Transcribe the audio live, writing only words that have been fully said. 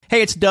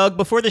Hey, it's Doug.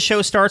 Before the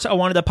show starts, I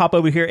wanted to pop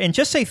over here and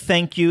just say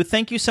thank you.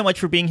 Thank you so much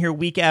for being here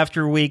week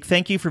after week.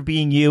 Thank you for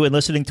being you and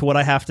listening to what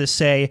I have to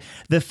say.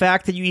 The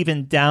fact that you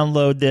even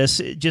download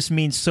this just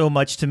means so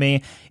much to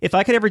me. If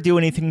I could ever do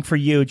anything for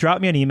you,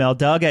 drop me an email,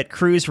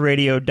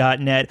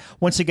 doug@cruiseradio.net.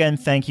 Once again,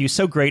 thank you.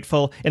 So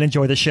grateful, and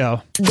enjoy the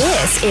show.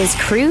 This is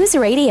Cruise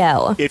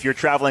Radio. If you're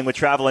traveling with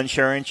travel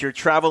insurance, you're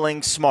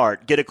traveling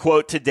smart. Get a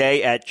quote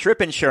today at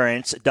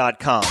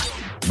tripinsurance.com.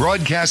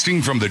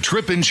 Broadcasting from the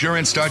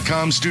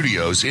tripinsurance.com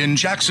studios in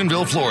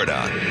Jacksonville,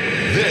 Florida.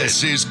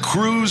 This is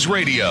Cruise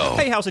Radio.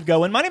 Hey, how's it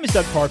going? My name is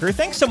Doug Parker.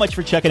 Thanks so much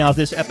for checking out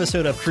this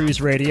episode of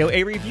Cruise Radio,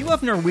 a review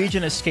of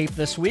Norwegian Escape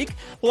this week.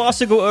 We'll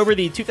also go over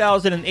the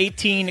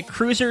 2018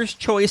 Cruiser's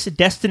Choice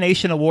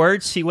Destination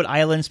Awards, see what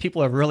islands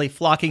people are really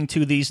flocking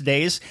to these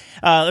days.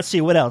 Let's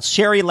see, what else?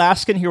 Sherry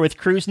Laskin here with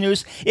Cruise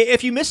News.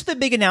 If you missed the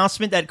big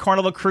announcement that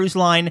Carnival Cruise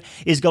Line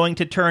is going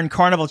to turn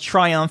Carnival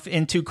Triumph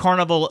into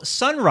Carnival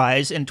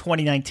Sunrise in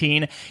 2019,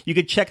 you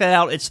could check that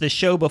out. It's the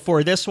show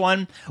before this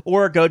one,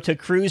 or go to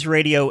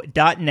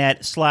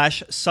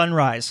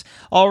cruiseradio.net/sunrise.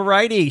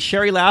 Alrighty,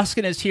 Sherry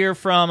Laskin is here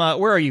from,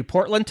 where are you,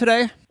 Portland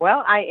today?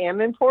 Well, I am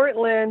in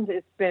Portland.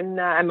 It's been,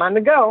 I'm on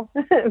the go.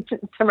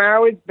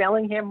 Tomorrow is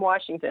Bellingham,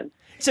 Washington.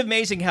 It's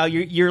amazing how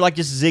you're like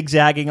just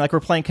zigzagging, like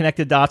we're playing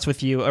connected dots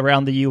with you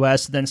around the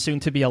U.S., then soon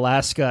to be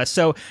Alaska.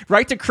 So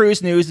right to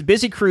cruise news,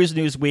 busy cruise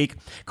news week.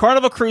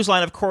 Carnival Cruise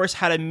Line, of course,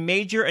 had a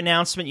major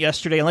announcement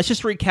yesterday, and let's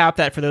just recap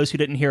that for those who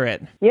didn't hear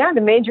it. Yeah, the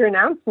major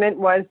announcement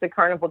was the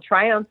Carnival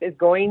Triumph is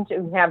going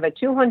to have a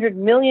 $200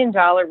 million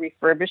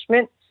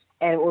refurbishment,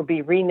 and it will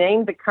be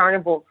renamed the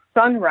Carnival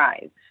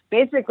Sunrise.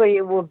 Basically,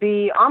 it will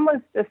be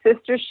almost a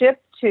sister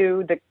ship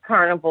to the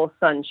Carnival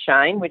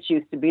Sunshine, which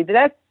used to be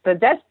the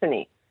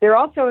Destiny. They're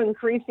also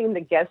increasing the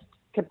guest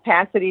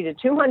capacity to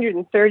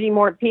 230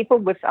 more people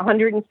with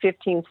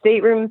 115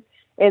 staterooms.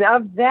 And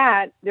of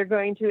that, they're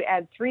going to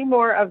add 3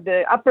 more of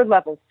the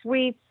upper-level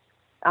suites,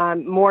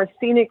 more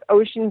scenic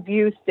ocean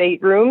view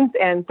staterooms,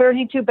 and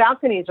 32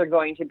 balconies are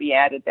going to be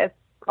added. That's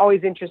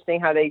always interesting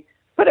how they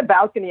put a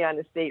balcony on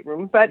a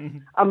stateroom. But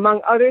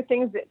among other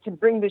things, to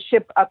bring the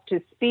ship up to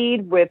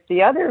speed with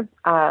the other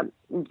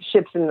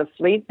ships in the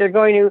fleet, they're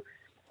going to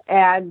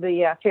add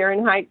the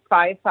Fahrenheit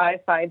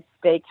 555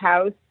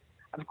 Steakhouse.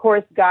 Of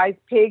course, Guy's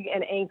Pig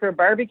and Anchor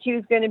Barbecue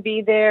is going to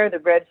be there. The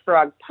Red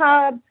Frog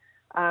Pub.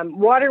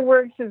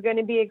 Waterworks is going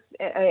to be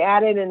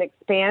added and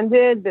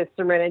expanded. The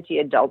Serenity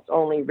Adults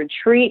Only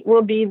Retreat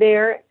will be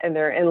there, and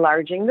they're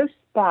enlarging the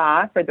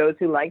spa for those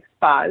who like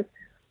spas.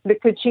 The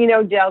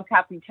Cucina del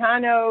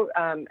Capitano,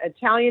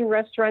 Italian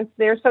restaurants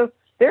there. So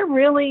they're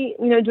really,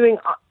 doing,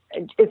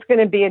 it's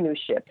going to be a new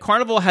ship.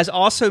 Carnival has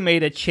also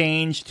made a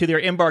change to their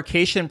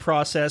embarkation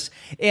process,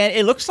 and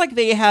it looks like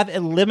they have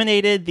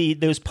eliminated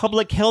those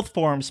public health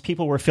forms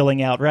people were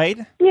filling out, right?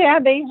 Yeah,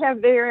 they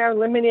are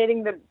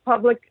eliminating the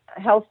public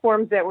health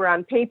forms that were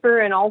on paper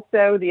and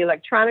also the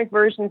electronic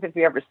versions. If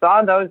you ever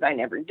saw those, I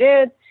never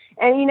did.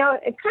 And,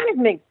 it kind of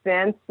makes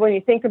sense when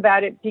you think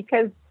about it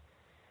because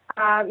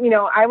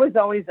I was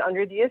always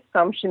under the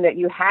assumption that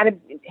you had to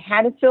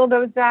fill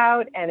those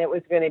out, and it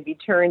was going to be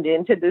turned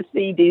into the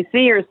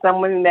CDC or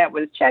someone that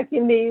was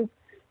checking these.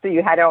 So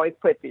you had to always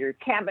put your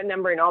cabin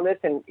number and all this,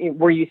 and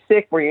were you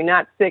sick? Were you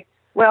not sick?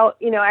 Well,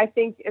 I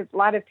think a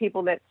lot of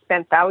people that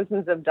spent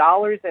thousands of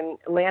dollars and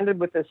landed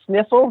with a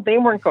sniffle, they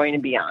weren't going to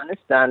be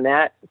honest on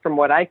that, from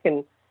what I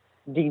can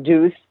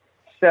deduce.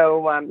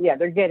 So,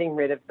 they're getting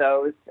rid of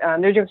those.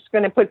 They're just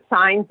going to put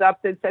signs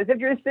up that says, if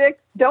you're sick,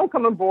 don't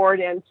come aboard,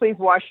 and please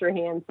wash your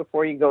hands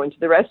before you go into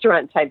the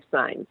restaurant type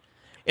signs.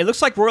 It looks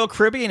like Royal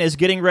Caribbean is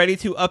getting ready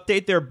to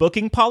update their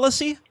booking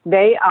policy.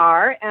 They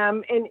are.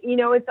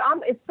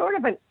 It's sort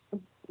of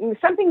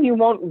something you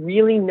won't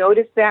really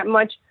notice that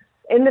much.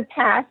 In the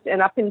past,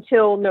 and up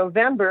until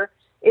November,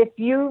 if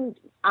you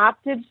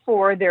opted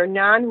for their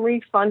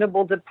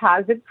non-refundable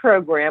deposit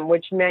program,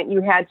 which meant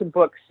you had to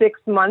book 6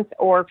 months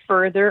or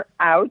further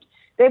out,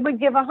 they would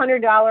give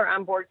 $100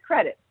 onboard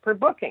credit per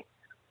booking.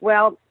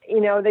 Well,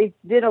 they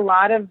did a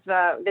lot of,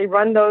 they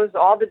run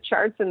all the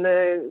charts and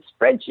the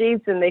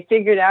spreadsheets, and they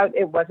figured out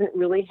it wasn't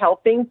really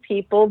helping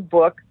people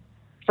book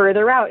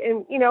further out.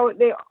 And,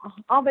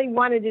 all they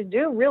wanted to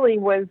do really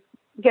was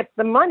get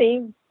the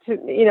money to,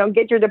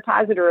 get your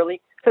deposit early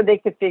so they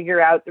could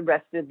figure out the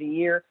rest of the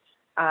year.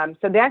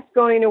 So that's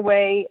going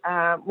away,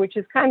 which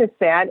is kind of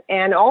sad.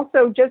 And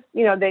also just,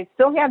 they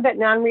still have that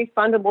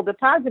non-refundable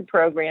deposit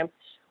program,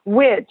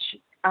 which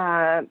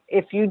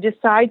if you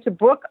decide to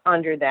book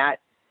under that,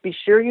 be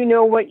sure you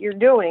know what you're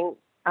doing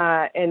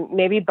and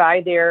maybe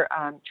buy their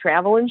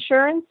travel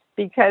insurance,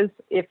 because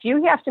if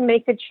you have to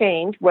make a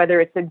change, whether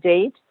it's a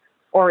date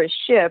or a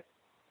ship,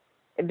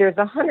 there's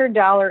a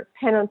 $100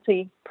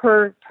 penalty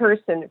per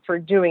person for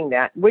doing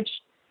that, which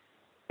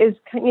is,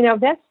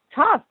 that's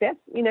tough. That's,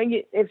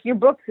 if you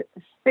book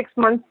 6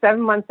 months, 7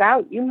 months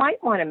out, you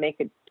might want to make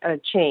a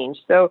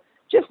change. So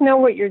just know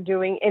what you're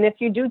doing. And if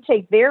you do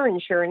take their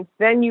insurance,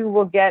 then you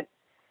will get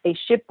a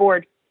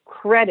shipboard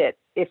credit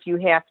if you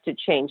have to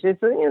change. There's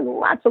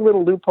lots of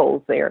little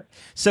loopholes there.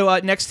 So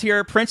next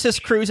here, Princess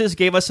Cruises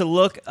gave us a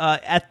look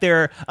at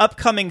their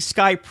upcoming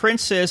Sky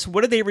Princess.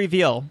 What did they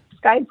reveal?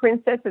 Sky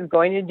Princess is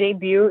going to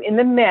debut in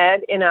the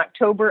Med in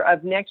October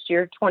of next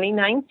year,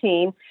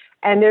 2019.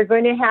 And they're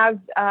going to have,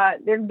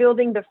 they're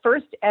building the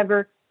first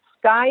ever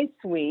Sky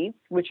Suites,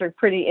 which are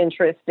pretty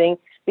interesting.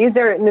 These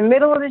are in the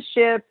middle of the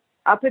ship,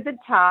 up at the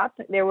top.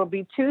 There will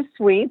be 2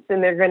 suites,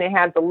 and they're going to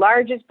have the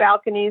largest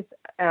balconies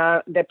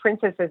that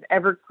Princess has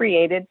ever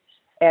created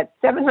at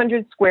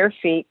 700 square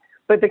feet.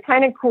 But the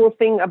kind of cool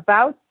thing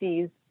about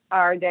these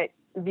are that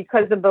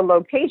because of the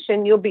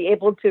location, you'll be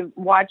able to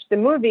watch the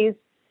movies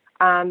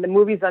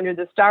under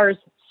the stars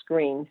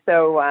screen.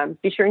 So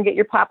be sure and get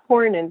your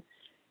popcorn, and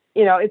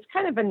it's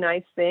kind of a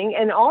nice thing.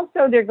 And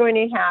also they're going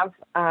to have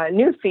a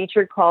new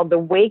feature called the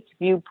Wake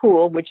View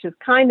Pool, which is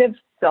kind of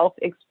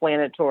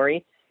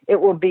self-explanatory. It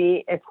will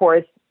be, of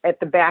course, at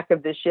the back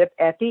of the ship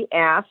at the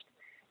aft.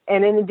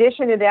 And in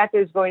addition to that,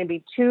 there's going to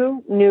be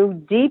 2 new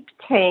deep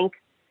tank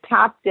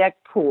top deck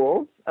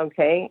pools.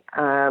 Okay.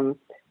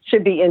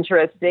 Should be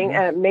interesting.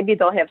 Maybe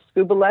they'll have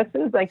scuba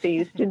lessons like they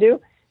used to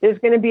do. There's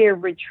going to be a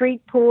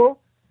retreat pool,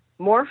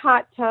 more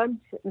hot tubs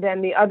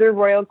than the other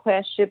Royal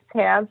Class ships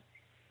have.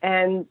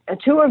 And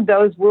 2 of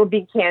those will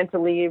be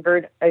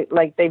cantilevered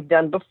like they've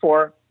done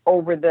before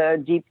over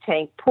the deep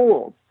tank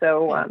pools.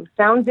 So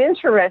sounds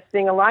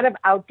interesting. A lot of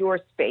outdoor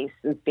space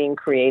is being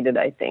created,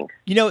 I think.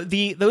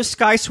 Those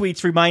Sky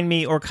Suites remind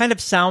me, or kind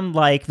of sound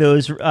like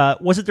those,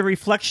 was it the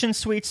reflection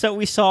suites that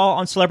we saw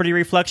on Celebrity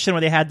Reflection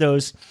where they had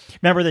those,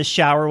 remember the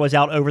shower was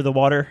out over the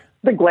water?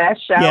 The glass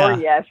shower,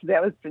 yes,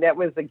 that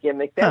was a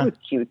gimmick. That was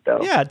cute, though.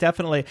 Yeah,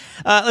 definitely.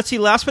 Let's see,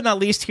 last but not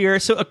least here,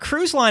 so a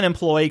cruise line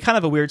employee, kind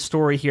of a weird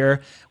story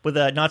here with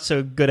a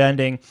not-so-good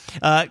ending.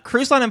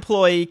 Cruise line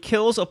employee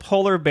kills a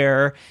polar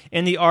bear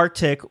in the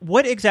Arctic.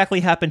 What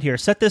exactly happened here?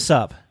 Set this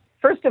up.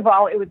 First of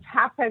all, it was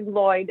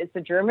Hapag-Lloyd. It's a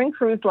German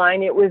cruise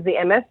line. It was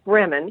the MS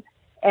Bremen.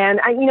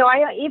 And, I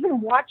even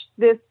watched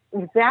this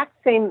exact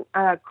same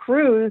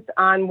cruise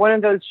on one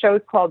of those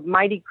shows called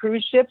Mighty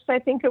Cruise Ships, I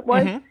think it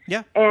was. Mm-hmm.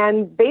 Yeah.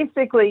 And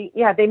basically,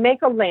 they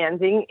make a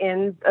landing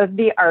in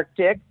the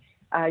Arctic.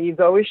 You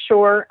go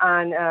ashore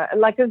on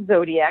like a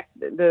Zodiac,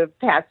 the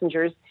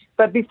passengers.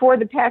 But before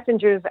the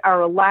passengers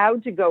are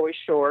allowed to go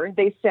ashore,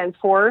 they send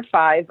 4 or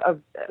 5 of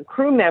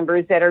crew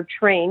members that are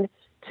trained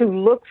to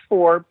look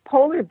for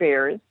polar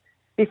bears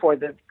before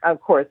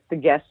of course, the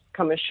guests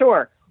come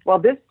ashore. Well,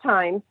 this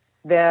time,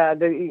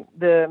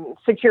 the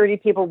security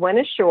people went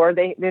ashore.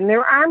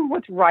 They're armed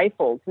with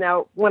rifles.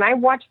 Now, when I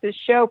watched this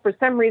show, for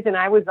some reason,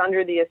 I was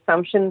under the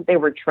assumption they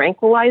were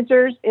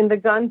tranquilizers in the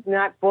guns,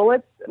 not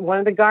bullets. One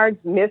of the guards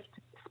missed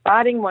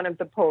spotting one of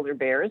the polar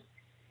bears,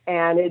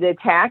 and it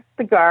attacked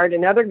the guard.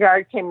 Another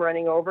guard came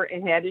running over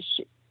and had to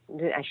shoot.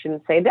 I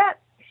shouldn't say that.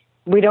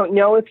 We don't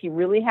know if he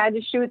really had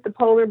to shoot the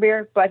polar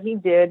bear, but he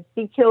did.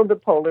 He killed the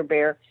polar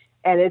bear,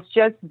 and it's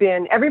just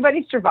been,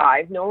 everybody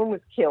survived. No one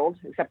was killed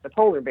except the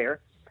polar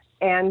bear.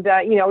 And,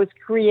 it's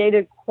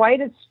created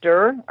quite a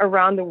stir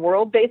around the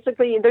world.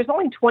 Basically, there's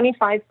only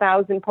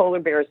 25,000 polar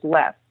bears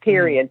left,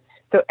 period.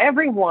 So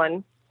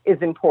everyone is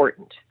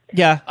important.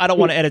 Yeah, I don't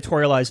want to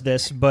editorialize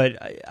this,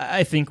 but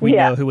I think we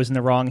know who was in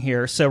the wrong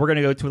here. So we're going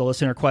to go to a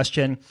listener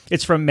question.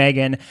 It's from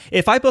Megan.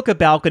 If I book a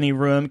balcony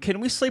room, can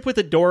we sleep with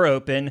the door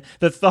open?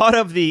 The thought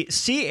of the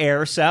sea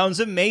air sounds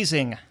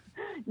amazing.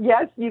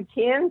 Yes, you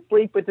can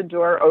sleep with the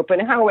door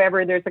open.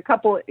 However, there's a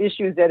couple of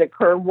issues that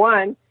occur.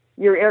 One,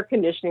 your air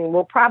conditioning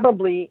will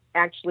probably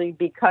actually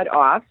be cut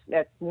off.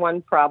 That's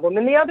one problem.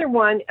 And the other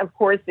one, of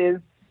course, is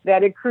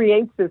that it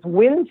creates this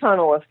wind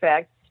tunnel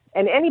effect.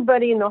 And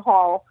anybody in the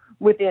hall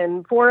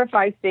within 4 or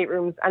 5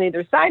 staterooms on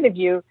either side of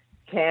you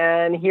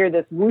can hear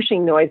this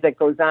whooshing noise that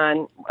goes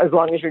on as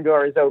long as your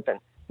door is open.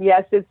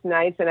 Yes, it's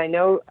nice. And I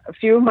know a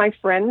few of my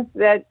friends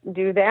that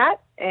do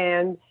that.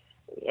 And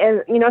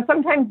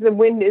sometimes the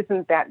wind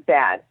isn't that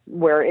bad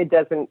where it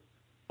doesn't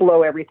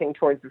blow everything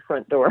towards the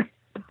front door.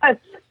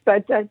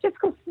 But just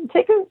go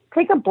take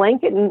a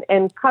blanket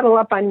and curl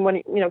up on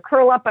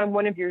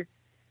one of your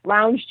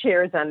lounge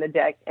chairs on the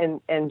deck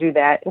and do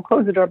that, and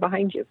close the door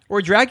behind you.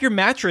 Or drag your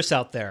mattress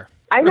out there.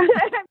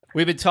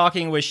 We've been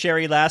talking with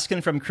Sherry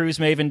Laskin from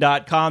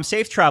CruiseMaven.com.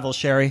 Safe travels,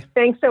 Sherry.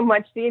 Thanks so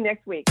much. See you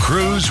next week.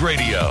 Cruise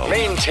Radio,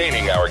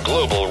 maintaining our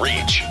global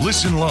reach.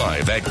 Listen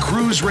live at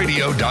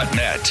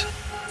cruiseradio.net.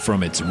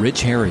 From its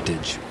rich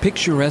heritage,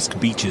 picturesque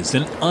beaches,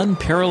 and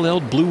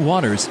unparalleled blue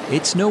waters,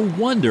 it's no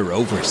wonder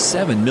over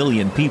 7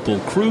 million people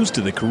cruise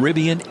to the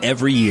Caribbean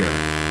every year.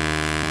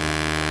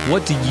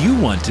 What do you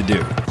want to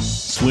do?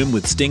 Swim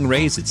with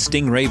stingrays at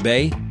Stingray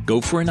Bay?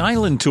 Go for an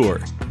island tour?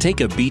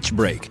 Take a beach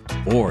break?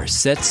 Or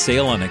set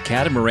sail on a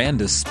catamaran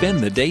to spend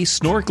the day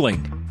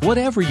snorkeling?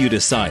 Whatever you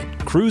decide,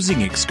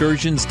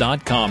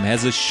 CruisingExcursions.com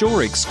has a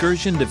shore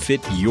excursion to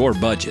fit your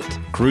budget.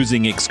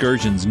 Cruising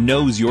Excursions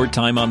knows your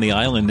time on the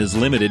island is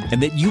limited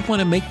and that you want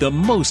to make the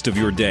most of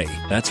your day.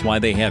 That's why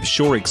they have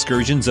shore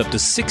excursions up to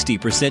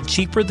 60%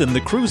 cheaper than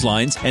the cruise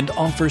lines and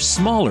offer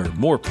smaller,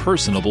 more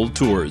personable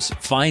tours.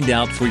 Find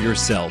out for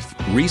yourself.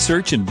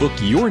 Research and book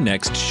your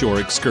next shore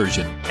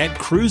excursion at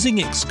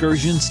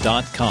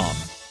CruisingExcursions.com.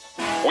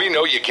 We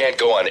know you can't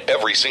go on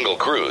every single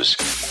cruise,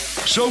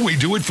 so we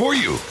do it for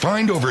you.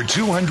 Find over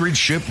 200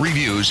 ship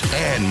reviews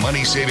and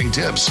money-saving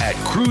tips at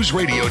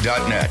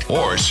cruiseradio.net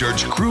or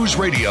search Cruise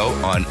Radio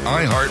on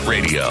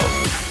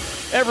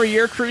iHeartRadio. Every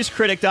year,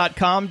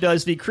 CruiseCritic.com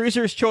does the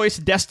Cruiser's Choice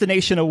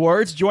Destination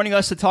Awards. Joining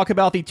us to talk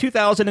about the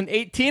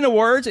 2018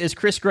 awards is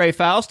Chris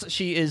Gray-Faust.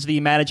 She is the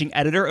managing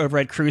editor over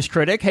at Cruise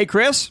Critic. Hey,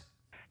 Chris.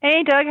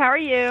 Hey, Doug. How are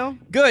you?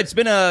 Good. It's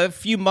been a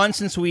few months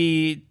since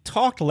we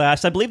talked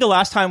last. I believe the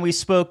last time we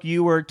spoke,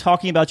 you were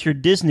talking about your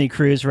Disney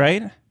cruise,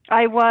 right?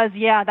 I was,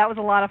 yeah. That was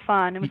a lot of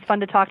fun. It was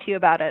fun to talk to you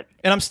about it.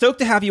 And I'm stoked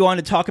to have you on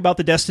to talk about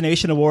the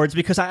Destination Awards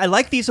because I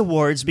like these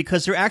awards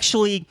because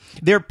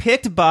they're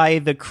picked by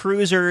the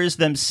cruisers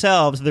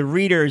themselves, the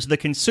readers, the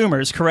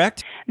consumers,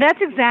 correct? That's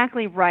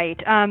exactly right.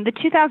 The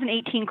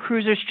 2018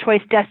 Cruiser's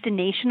Choice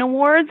Destination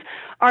Awards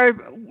are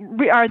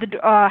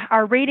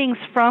ratings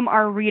from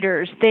our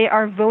readers. They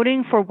are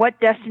voting for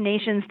what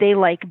destinations they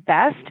like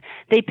best.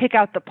 They pick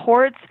out the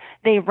ports,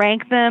 they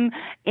rank them,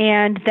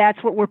 and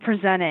that's what we're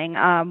presenting.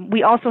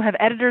 We also have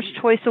Editor's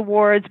Choice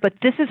Awards, but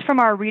this is from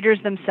our readers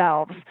themselves.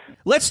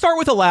 Let's start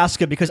with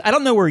Alaska because I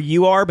don't know where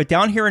you are, but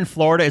down here in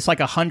Florida, it's like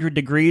 100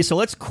 degrees. So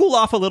let's cool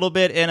off a little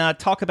bit and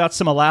talk about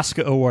some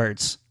Alaska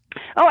awards.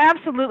 Oh,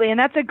 absolutely. And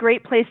that's a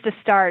great place to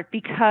start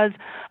because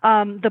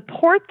the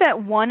port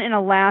that won in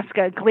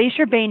Alaska,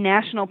 Glacier Bay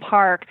National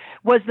Park,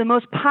 was the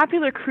most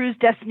popular cruise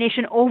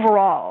destination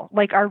overall.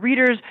 Like our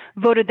readers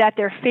voted that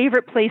their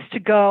favorite place to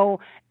go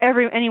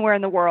anywhere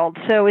in the world.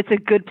 So it's a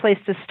good place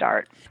to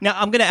start. Now,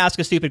 I'm going to ask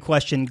a stupid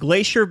question.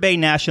 Glacier Bay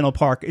National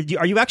Park,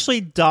 are you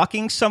actually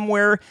docking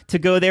somewhere to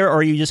go there, or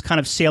are you just kind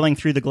of sailing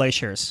through the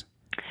glaciers?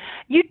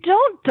 You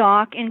don't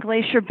dock in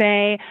Glacier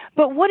Bay,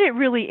 but what it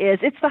really is,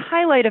 it's the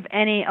highlight of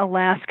any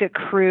Alaska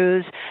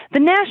cruise. The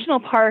national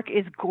park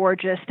is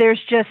gorgeous. There's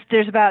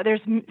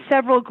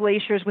several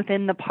glaciers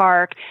within the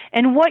park,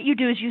 and what you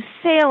do is you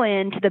sail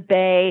into the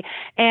bay,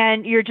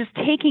 and you're just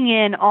taking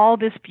in all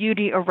this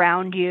beauty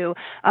around you.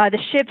 The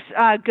ships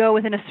go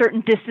within a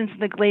certain distance of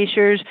the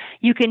glaciers.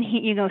 You can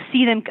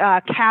see them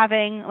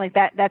calving, like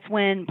that. That's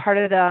when part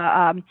of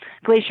the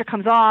glacier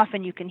comes off,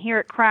 and you can hear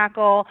it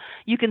crackle.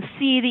 You can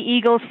see the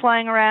eagles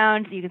flying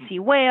around. You can see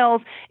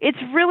whales. It's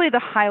really the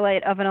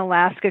highlight of an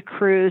Alaska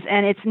cruise,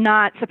 and it's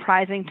not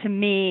surprising to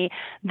me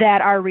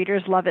that our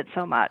readers love it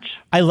so much.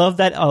 I love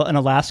that an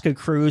Alaska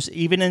cruise,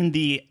 even in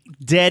the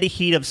dead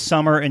heat of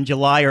summer in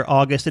July or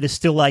August, it is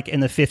still like in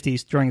the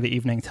 50s during the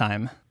evening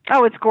time.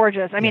 Oh, it's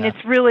gorgeous. I mean,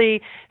 It's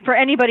really, for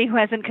anybody who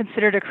hasn't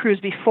considered a cruise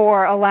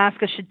before,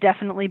 Alaska should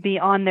definitely be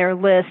on their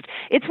list.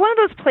 It's one of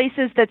those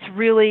places that's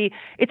really,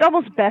 it's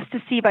almost best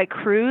to see by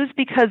cruise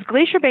because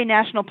Glacier Bay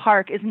National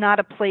Park is not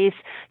a place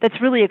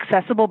that's really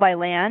accessible by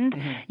land.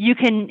 Mm-hmm. You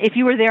can, if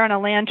you were there on a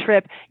land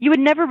trip, you would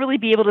never really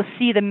be able to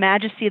see the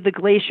majesty of the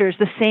glaciers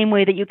the same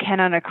way that you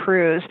can on a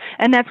cruise.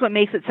 And that's what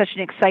makes it such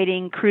an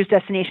exciting cruise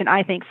destination,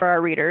 I think, for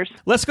our readers.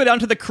 Let's go down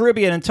to the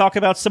Caribbean and talk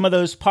about some of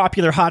those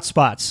popular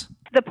hotspots.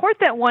 The port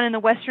that won in the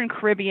Western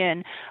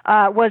Caribbean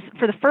was,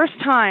 for the first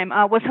time,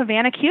 was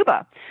Havana,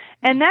 Cuba.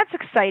 And that's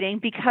exciting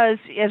because,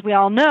 as we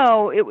all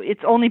know,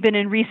 it's only been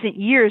in recent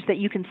years that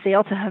you can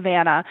sail to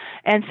Havana.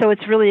 And so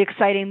it's really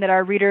exciting that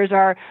our readers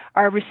are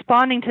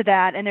responding to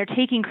that, and they're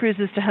taking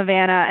cruises to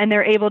Havana, and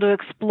they're able to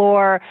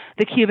explore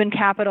the Cuban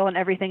capital and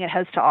everything it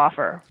has to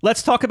offer.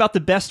 Let's talk about the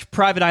best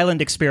private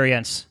island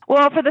experience.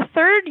 Well, for the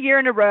third year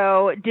in a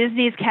row,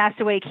 Disney's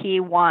Castaway Cay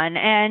won.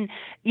 And,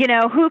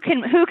 who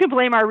can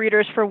blame our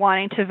readers for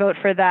wanting to vote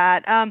for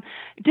that?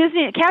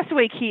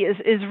 Castaway Cay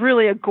is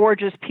really a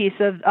gorgeous piece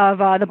of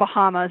the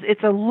Bahamas.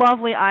 It's a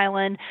lovely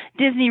island.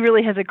 Disney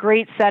really has a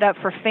great setup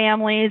for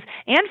families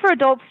and for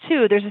adults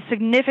too. There's a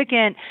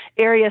significant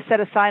area set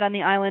aside on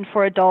the island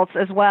for adults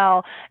as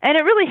well. And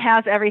it really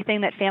has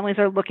everything that families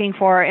are looking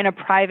for in a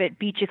private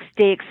beach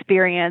stay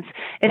experience.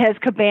 It has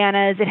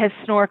cabanas, it has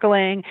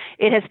snorkeling,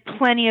 it has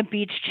plenty of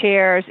beach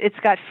chairs, it's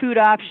got food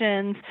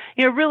options,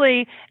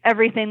 really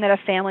everything that a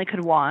family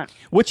could want.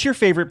 What's your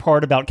favorite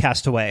part about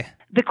Castaway?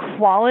 The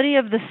quality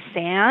of the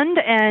sand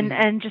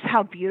and just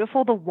how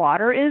beautiful the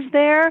water is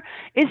there.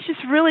 It's just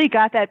really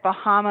got that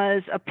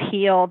Bahamas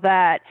appeal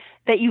that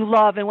you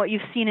love and what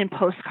you've seen in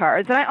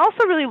postcards. And I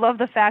also really love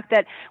the fact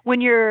that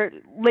when you're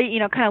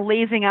kind of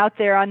lazing out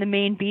there on the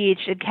main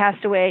beach at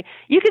Castaway,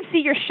 you can see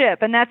your ship,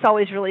 and that's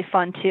always really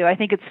fun too. I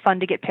think it's fun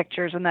to get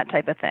pictures and that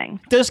type of thing.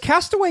 Does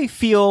Castaway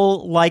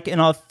feel like an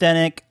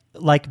authentic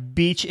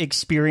beach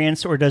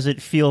experience, or does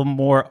it feel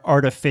more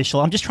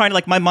artificial? I'm just trying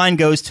to, my mind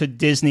goes to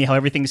Disney, how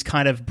everything's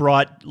kind of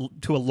brought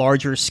to a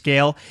larger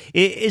scale.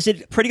 Is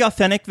it pretty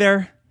authentic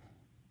there?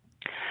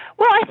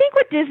 Well, I think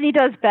what Disney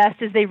does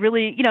best is they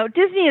really,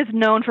 Disney is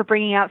known for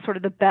bringing out sort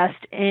of the best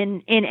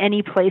in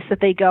any place that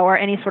they go or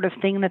any sort of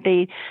thing that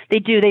they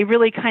do. They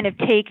really kind of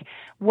take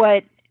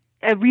what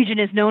a region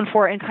is known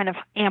for and kind of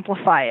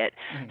amplify it.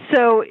 Mm-hmm.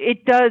 So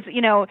it does,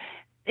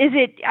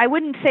 I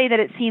wouldn't say that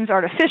it seems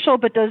artificial,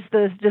 but does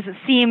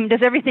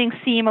everything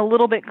seem a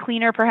little bit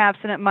cleaner perhaps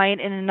than it might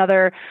in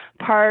another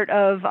part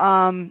of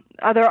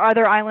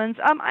other islands?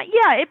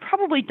 Yeah, it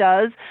probably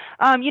does.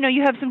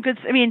 You have some good,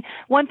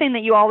 one thing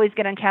that you always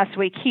get on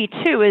Castaway Cay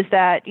too is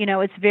that,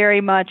 it's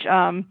very much,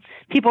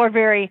 people are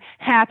very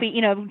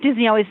happy.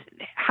 Disney always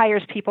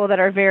hires people that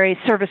are very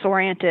service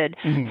oriented.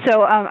 Mm-hmm.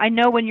 So I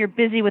know when you're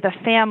busy with a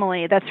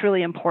family, that's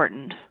really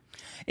important.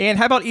 And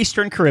how about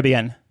Eastern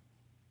Caribbean?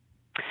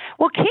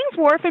 Well, Kings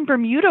Wharf and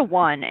Bermuda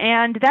won,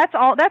 and that's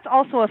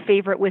also a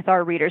favorite with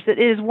our readers. It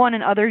is won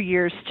in other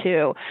years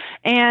too.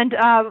 And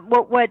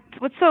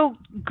what's so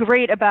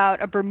great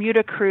about a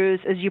Bermuda cruise,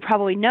 as you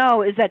probably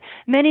know, is that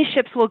many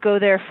ships will go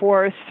there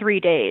for 3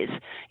 days.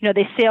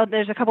 They sail.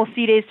 There's a couple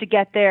sea days to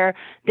get there.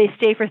 They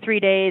stay for 3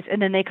 days,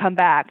 and then they come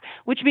back,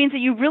 which means that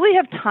you really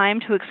have time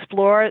to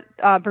explore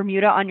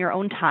Bermuda on your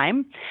own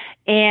time.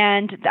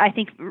 And I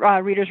think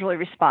readers really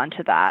respond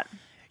to that.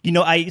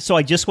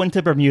 I just went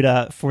to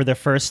Bermuda for the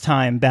first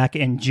time back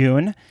in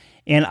June,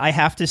 and I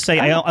have to say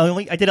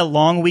I did a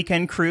long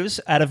weekend cruise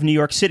out of New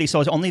York City, so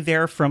I was only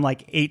there from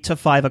like 8 to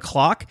 5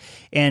 o'clock,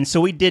 and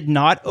so we did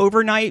not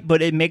overnight,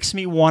 but it makes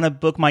me want to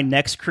book my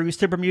next cruise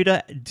to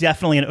Bermuda,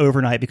 definitely an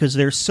overnight, because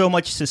there's so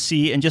much to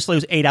see, and just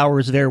those 8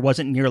 hours there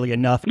wasn't nearly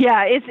enough.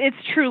 Yeah, it's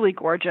truly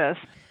gorgeous.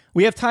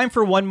 We have time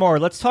for one more.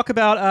 Let's talk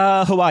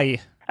about Hawaii.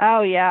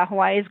 Oh yeah,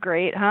 Hawaii's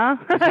great, huh?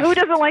 Who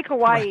doesn't like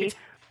Hawaii? Right.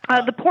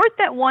 The port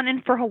that won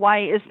in for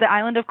Hawaii is the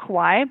island of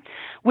Kauai,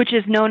 which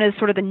is known as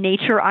sort of the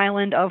nature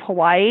island of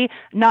Hawaii.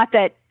 Not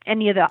that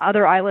any of the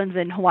other islands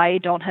in Hawaii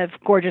don't have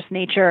gorgeous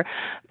nature,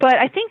 but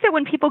I think that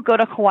when people go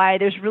to Kauai,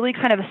 there's really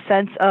kind of a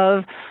sense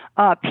of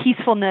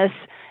peacefulness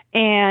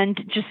and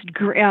just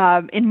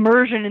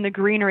immersion in the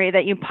greenery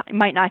that you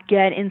might not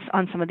get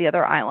on some of the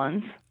other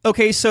islands.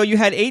 Okay, so you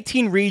had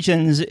 18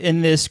 regions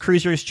in this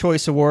Cruiser's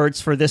Choice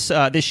Awards for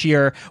this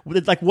year.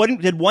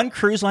 Did one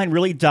cruise line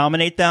really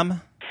dominate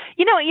them?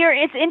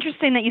 It's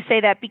interesting that you say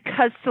that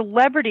because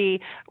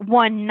Celebrity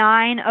won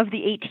 9 of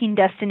the 18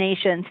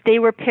 destinations. They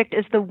were picked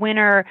as the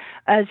winner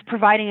as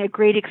providing a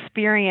great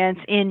experience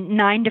in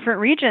 9 different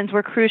regions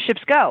where cruise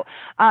ships go.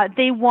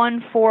 They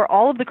won for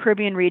all of the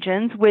Caribbean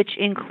regions, which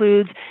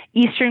includes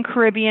Eastern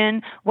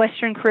Caribbean,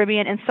 Western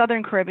Caribbean, and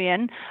Southern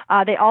Caribbean.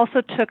 They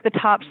also took the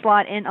top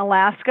slot in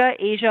Alaska,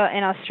 Asia,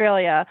 and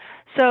Australia.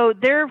 So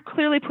they're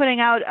clearly putting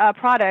out a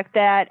product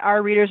that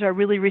our readers are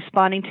really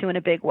responding to in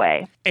a big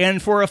way. And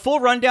for a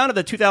full rundown of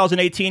the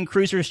 2018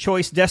 Cruiser's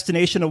Choice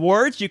Destination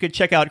Awards, you can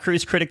check out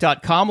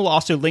cruisecritic.com. We'll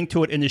also link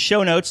to it in the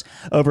show notes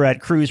over at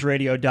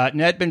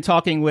cruiseradio.net. Been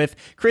talking with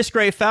Chris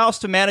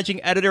Gray-Faust,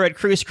 managing editor at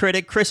Cruise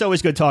Critic. Chris,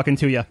 always good talking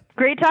to you.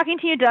 Great talking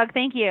to you, Doug.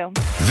 Thank you.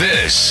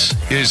 This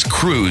is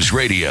Cruise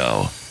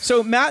Radio.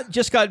 So Matt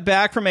just got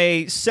back from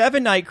a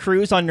 7-night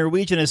cruise on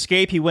Norwegian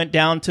Escape. He went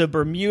down to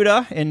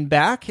Bermuda and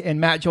back, and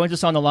Matt joins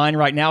us on the line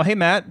right now. Hey,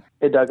 Matt.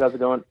 Hey, Doug. How's it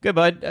going? Good,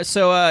 bud.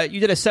 So you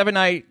did a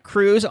 7-night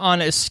cruise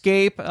on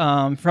Escape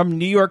from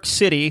New York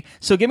City.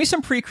 So give me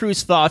some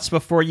pre-cruise thoughts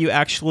before you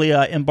actually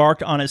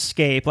embarked on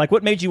Escape. Like,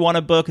 what made you want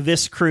to book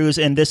this cruise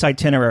and this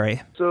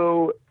itinerary?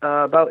 So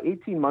about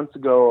 18 months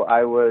ago,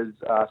 I was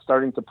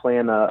starting to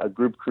plan a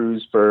group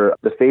cruise for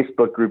the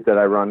Facebook group that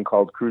I run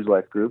called Cruise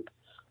Life Group.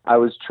 I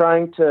was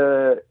trying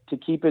to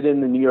keep it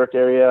in the New York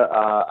area.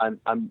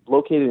 I'm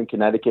located in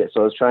Connecticut,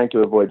 so I was trying to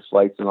avoid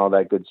flights and all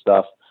that good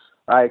stuff.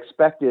 I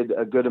expected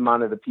a good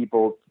amount of the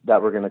people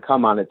that were going to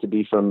come on it to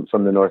be from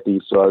the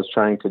Northeast, so I was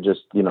trying to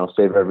just,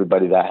 save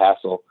everybody that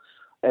hassle.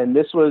 And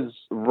this was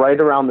right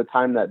around the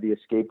time that the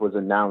Escape was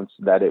announced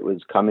that it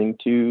was coming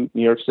to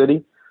New York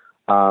City.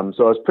 So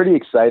I was pretty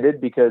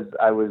excited because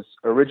I was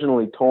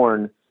originally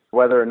torn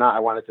whether or not I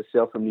wanted to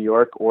sail from New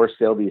York or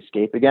sail the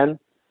Escape again.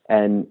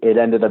 And it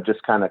ended up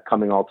just kind of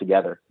coming all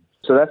together.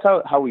 So that's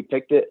how we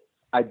picked it.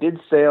 I did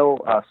sail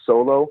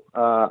solo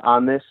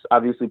on this,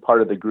 obviously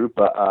part of the group.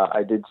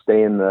 I did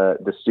stay in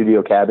the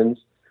studio cabins.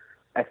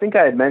 I think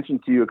I had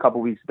mentioned to you a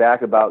couple weeks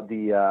back about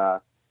the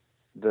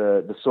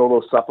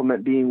solo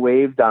supplement being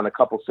waived on a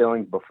couple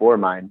sailings before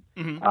mine.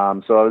 Mm-hmm.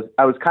 So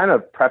I was kind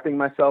of prepping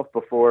myself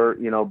before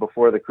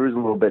the cruise a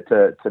little bit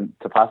to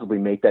possibly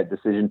make that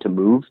decision to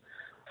move.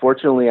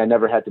 Fortunately, I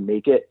never had to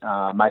make it.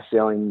 My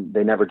sailing,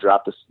 they never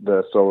dropped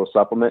the solo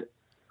supplement.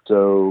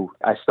 So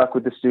I stuck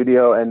with the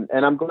studio, and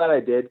I'm glad I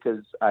did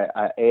because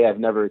I've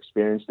never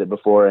experienced it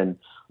before, and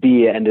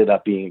B, it ended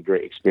up being a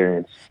great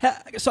experience.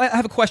 So I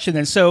have a question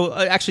then. So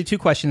actually 2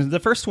 questions. The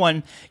first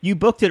one, you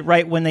booked it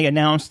right when they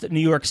announced New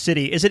York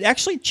City. Is it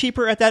actually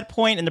cheaper at that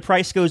point and the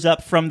price goes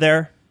up from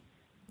there?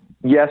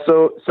 Yeah,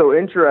 so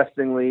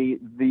interestingly,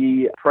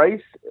 the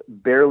price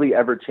barely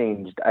ever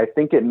changed. I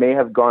think it may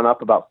have gone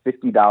up about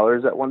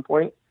 $50 at one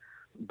point,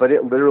 but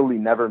it literally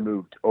never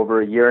moved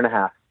over a year and a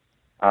half.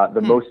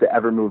 The most it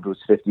ever moved was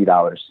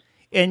 $50.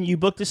 and you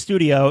booked a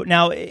studio.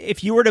 Now,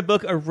 if you were to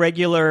book a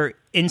regular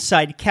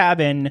inside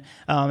cabin,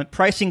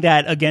 pricing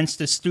that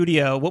against a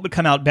studio, what would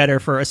come out better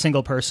for a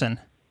single person?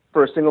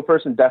 For a single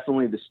person,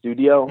 definitely the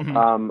studio.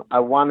 I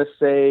want to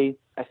say,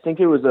 I think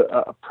it was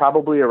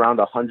probably around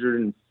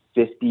 150%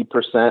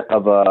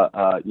 of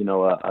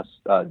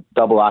a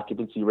double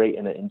occupancy rate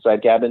in an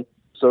inside cabin.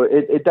 So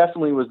it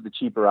definitely was the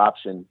cheaper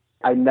option.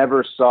 I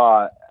never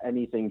saw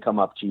anything come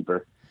up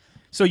cheaper.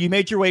 So you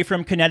made your way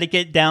from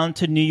Connecticut down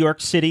to New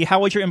York City. How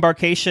was your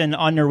embarkation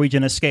on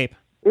Norwegian Escape?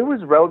 It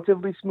was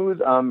relatively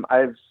smooth.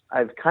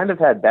 I've kind of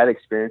had bad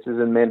experiences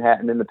in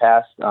Manhattan in the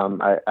past.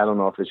 I don't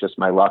know if it's just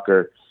my luck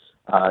or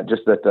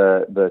just that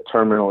the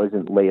terminal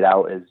isn't laid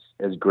out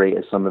as great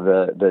as some of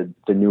the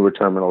newer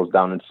terminals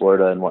down in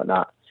Florida and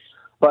whatnot.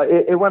 But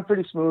it went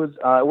pretty smooth.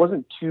 It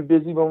wasn't too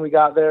busy when we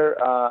got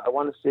there. I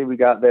want to say we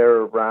got there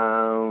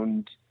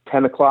around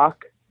 10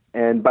 o'clock.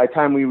 And by the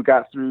time we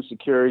got through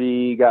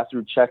security, got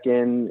through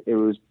check-in, it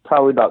was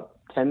probably about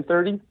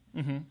 10:30.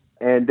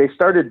 And they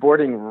started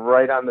boarding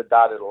right on the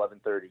dot at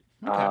 11:30.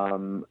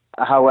 Okay.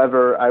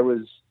 However, I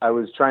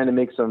was trying to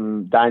make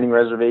some dining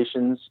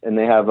reservations, and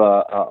they have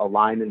a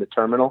line in the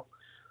terminal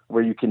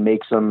where you can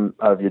make some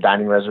of your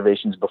dining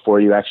reservations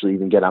before you actually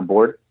even get on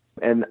board.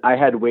 And I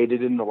had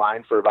waited in the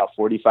line for about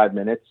 45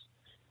 minutes,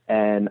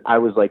 and I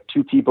was like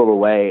 2 people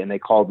away, and they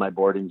called my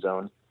boarding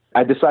zone.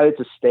 I decided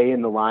to stay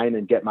in the line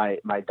and get my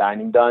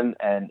dining done,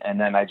 and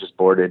then I just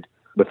boarded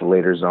with a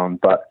later zone.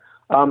 But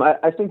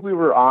I think we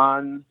were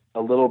on a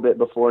little bit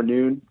before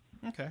noon.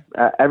 Okay.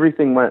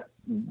 Everything went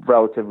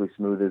relatively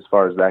smooth as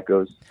far as that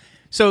goes.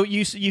 So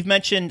you've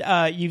mentioned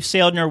you've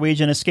sailed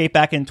Norwegian Escape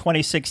back in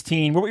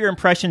 2016. What were your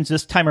impressions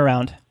this time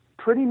around?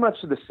 Pretty much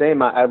the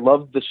same. I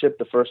loved the ship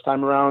the first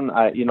time around.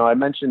 I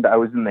mentioned I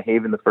was in the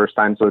Haven the first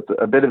time, so it's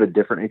a bit of a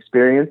different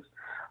experience.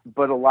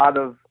 But a lot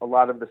of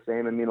the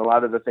same. I mean, a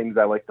lot of the things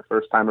I liked the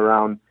first time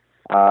around,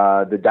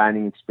 the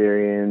dining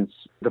experience,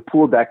 the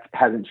pool deck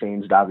hasn't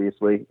changed.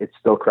 Obviously, it's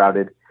still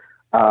crowded,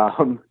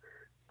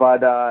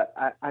 but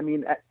I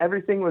mean,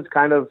 everything was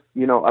kind of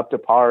up to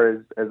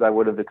par as I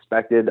would have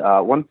expected.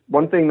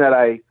 One thing that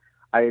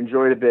I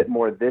enjoyed a bit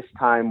more this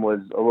time was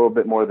a little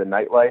bit more the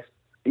nightlife.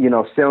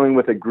 Sailing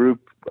with a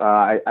group,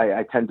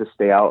 I tend to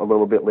stay out a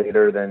little bit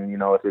later than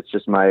if it's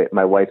just my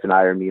wife and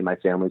I or me and my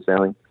family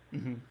sailing.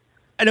 Mm-hmm.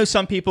 I know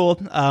some people,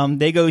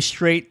 they go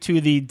straight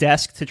to the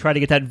desk to try to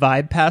get that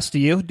Vibe Pass. Do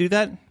you do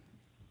that?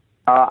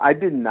 I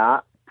did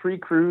not.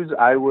 Pre-cruise,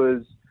 I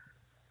was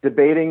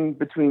debating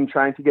between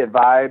trying to get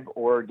Vibe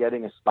or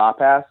getting a Spa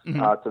Pass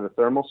to the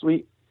thermal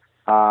suite.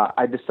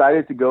 I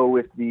decided to go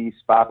with the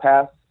Spa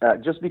Pass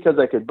just because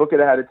I could book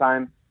it ahead of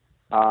time.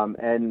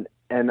 And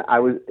I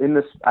was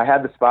I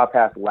had the Spa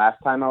Pass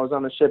last time I was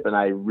on the ship, and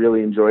I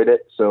really enjoyed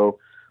it. So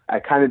I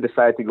kind of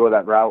decided to go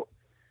that route.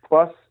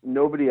 Plus,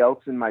 nobody else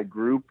in my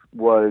group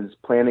was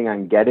planning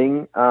on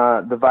getting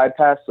the Vibe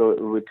Pass, so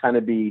it would kind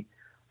of be,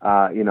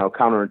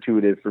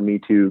 counterintuitive for me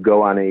to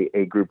go on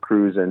a group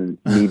cruise and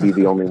me be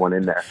the only one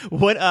in there.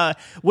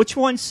 Which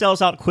one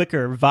sells out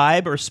quicker,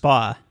 Vibe or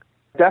Spa?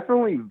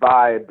 Definitely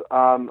Vibe.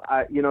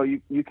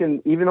 You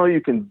can, even though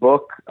you can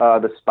book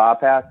the Spa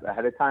Pass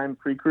ahead of time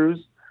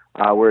pre-cruise,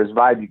 whereas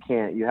Vibe you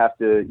can't. You have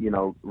to,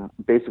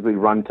 basically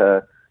run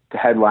to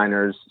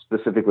headliners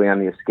specifically on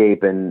the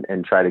Escape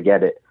and try to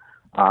get it.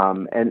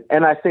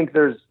 And I think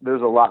there's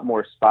a lot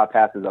more Spa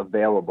Passes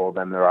available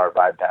than there are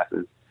Vibe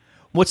Passes.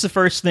 What's the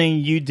first thing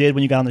you did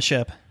when you got on the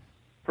ship?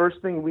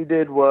 First thing we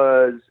did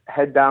was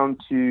head down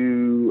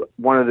to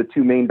one of the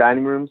 2 main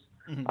dining rooms.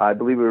 I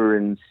believe we were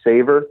in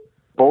Savor.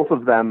 Both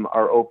of them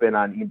are open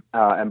on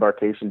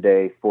embarkation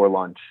day for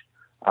lunch.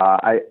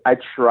 I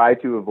try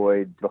to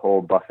avoid the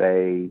whole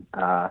buffet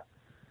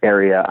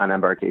area on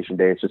embarkation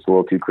day. It's just a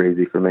little too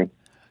crazy for me.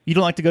 You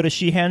don't like to go to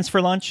Sheehan's for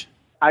lunch?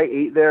 I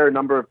ate there a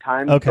number of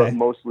times, but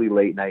mostly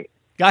late night.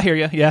 I hear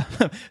you. Yeah,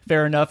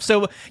 fair enough.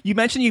 So you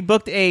mentioned you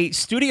booked a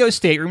studio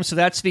stateroom. So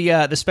that's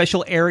the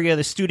special area,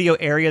 the studio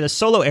area, the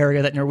solo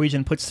area that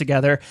Norwegian puts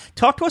together.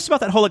 Talk to us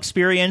about that whole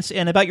experience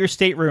and about your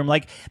stateroom.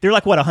 They're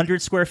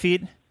 100 square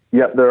feet?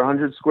 Yep, they're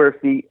 100 square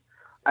feet.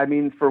 I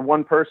mean, for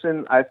one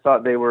person, I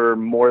thought they were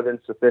more than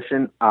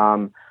sufficient.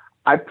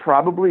 I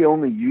probably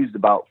only used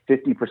about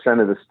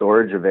 50% of the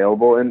storage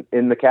available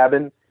in the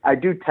cabin. I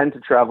do tend to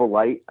travel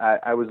light.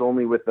 I was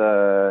only with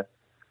a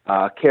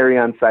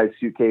carry-on size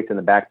suitcase and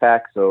a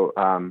backpack, so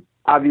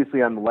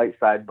obviously on the light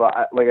side.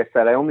 But like I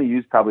said, I only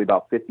used probably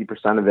about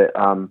 50% of it.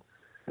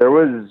 There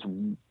was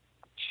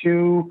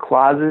 2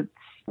 closets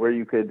where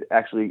you could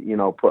actually,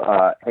 put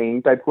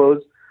hanging type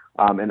clothes,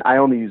 and I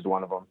only used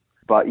one of them.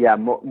 But yeah,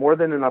 more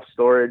than enough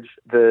storage.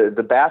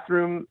 The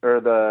bathroom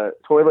or the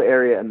toilet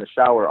area and the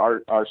shower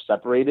are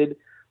separated.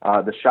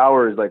 The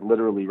shower is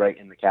literally right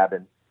in the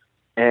cabin.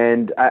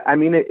 And I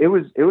mean, it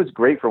was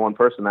great for one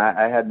person.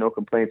 I had no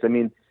complaints. I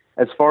mean,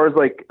 as far as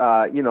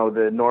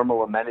the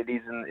normal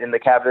amenities in the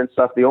cabin and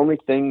stuff, the only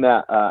thing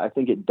that I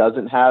think it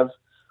doesn't have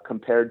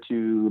compared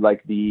to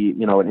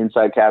an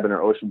inside cabin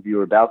or ocean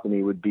view or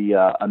balcony would be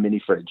a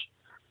mini fridge.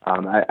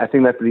 I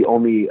think that's the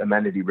only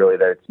amenity really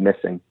that it's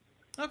missing.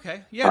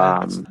 Okay,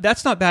 yeah,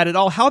 that's not bad at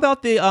all. How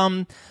about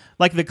the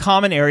like the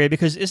common area?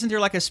 Because isn't there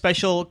like a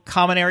special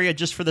common area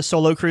just for the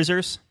solo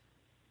cruisers?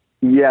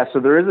 Yeah, so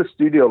there is a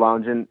studio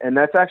lounge, and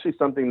that's actually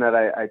something that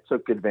I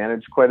took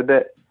advantage quite a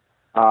bit.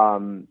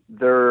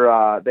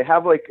 They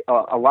have like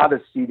a lot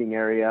of seating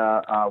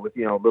area with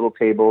little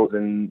tables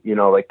and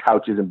like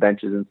couches and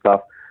benches and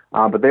stuff.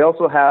 But they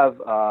also have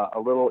a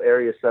little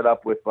area set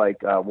up with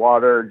like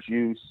water,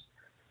 juice,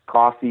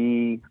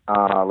 coffee,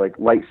 like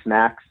light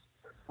snacks.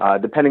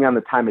 Depending on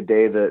the time of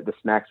day, the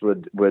snacks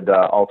would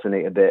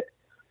alternate a bit.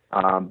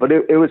 But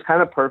it was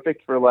kind of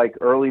perfect for like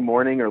early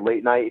morning or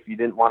late night if you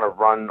didn't want to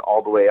run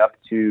all the way up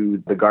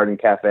to the Garden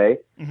Cafe.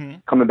 Mm-hmm.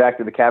 Coming back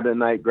to the cabin at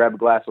night, grab a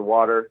glass of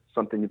water,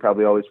 something you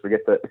probably always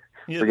forget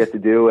to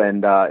do,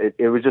 and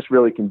it was just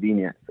really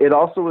convenient. It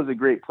also was a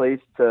great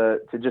place to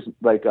just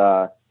like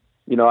I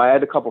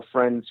had a couple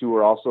friends who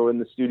were also in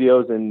the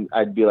studios, and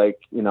I'd be like,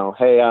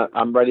 hey,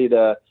 I'm ready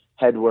to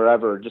head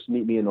wherever, just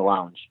meet me in the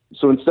lounge.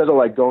 So instead of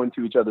like going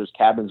to each other's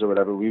cabins or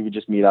whatever, we would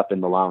just meet up in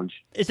the lounge.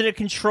 Is it a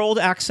controlled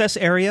access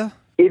area?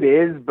 It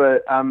is,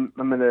 but I'm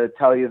going to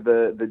tell you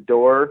the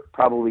door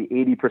probably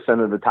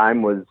 80% of the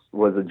time was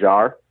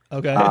ajar.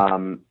 Okay.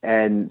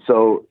 And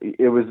so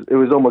it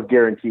was almost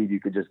guaranteed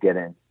you could just get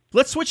in.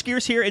 Let's switch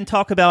gears here and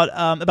talk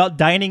about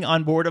dining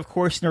on board. Of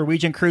course,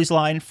 Norwegian Cruise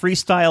Line,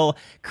 freestyle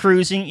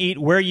cruising, eat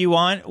where you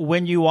want,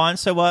 when you want.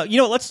 So,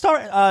 let's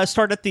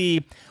start at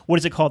the, what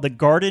is it called? The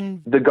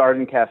Garden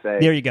Cafe.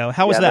 There you go.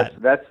 How was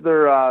that? That's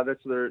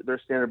their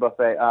standard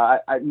buffet.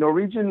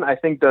 Norwegian, I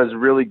think, does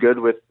really good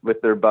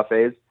with their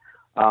buffets.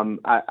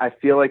 I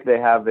feel like they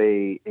have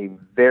a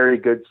very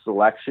good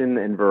selection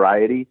and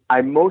variety.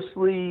 I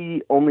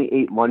mostly only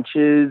ate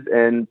lunches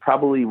and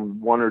probably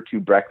one or two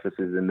breakfasts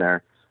in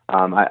there.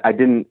 I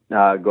didn't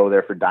go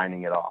there for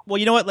dining at all. Well,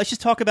 you know what? Let's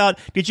just talk about,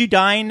 did you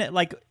dine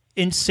like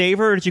in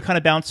Savor, or did you kind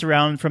of bounce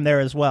around from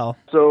there as well?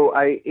 So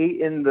I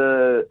ate in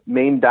the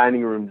main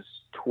dining rooms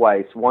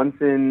twice, once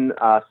in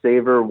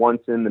Savor,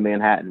 once in the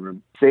Manhattan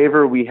room.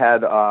 Savor, we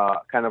had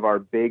kind of our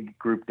big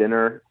group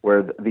dinner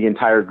where the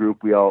entire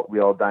group, we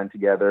all dined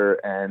together,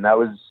 and that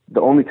was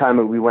the only time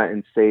that we went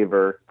in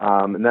Savor.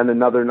 And then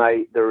another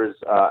night, there was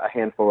a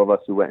handful of us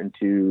who went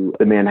into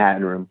the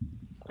Manhattan room.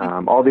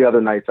 All the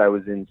other nights I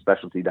was in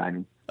specialty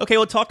dining. Okay,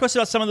 well, talk to us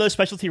about some of those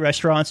specialty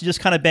restaurants and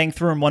just kind of bang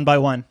through them one by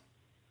one.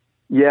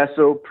 Yeah,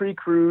 so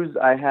pre-cruise,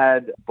 I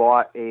had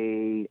bought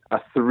a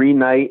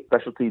 3-night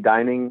specialty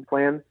dining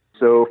plan.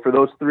 So for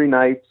those 3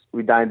 nights,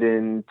 we dined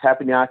in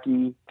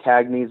Teppanyaki,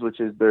 Cagney's,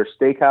 which is their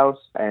steakhouse,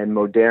 and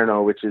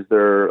Moderno, which is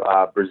their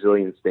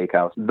Brazilian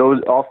steakhouse.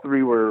 Those all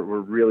 3 were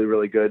really,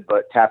 really good,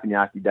 but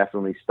Teppanyaki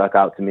definitely stuck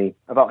out to me.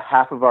 About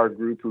half of our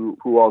group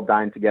who all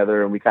dined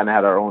together, and we kind of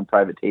had our own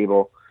private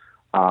table.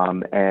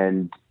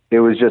 And it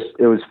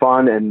was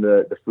fun, and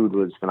the food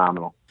was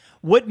phenomenal.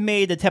 What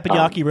made the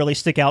teppanyaki really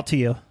stick out to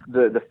you?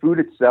 The food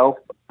itself,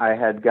 I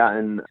had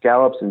gotten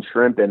scallops and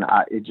shrimp, and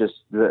it just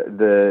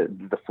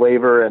the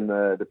flavor and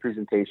the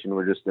presentation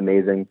were just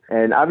amazing.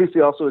 And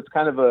obviously, also, it's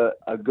kind of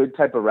a good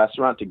type of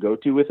restaurant to go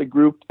to with a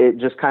group. It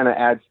just kind of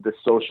adds to the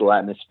social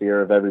atmosphere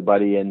of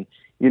everybody, and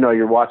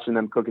you're watching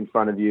them cook in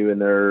front of you,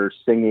 and they're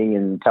singing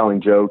and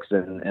telling jokes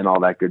and all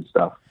that good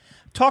stuff.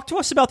 Talk to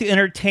us about the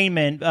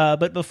entertainment,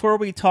 but before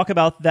we talk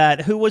about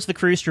that, who was the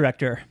cruise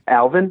director?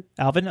 Alvin.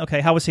 Alvin?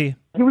 Okay, how was he?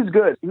 He was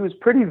good. He was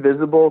pretty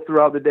visible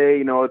throughout the day,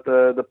 at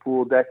the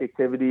pool deck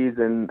activities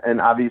and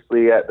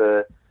obviously at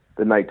the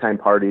nighttime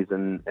parties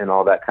and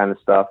all that kind of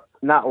stuff.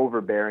 Not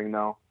overbearing,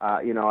 though.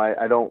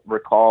 I don't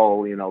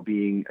recall,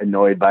 being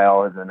annoyed by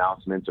all his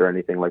announcements or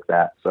anything like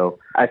that. So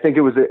I think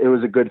it was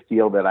a good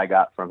feel that I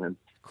got from him.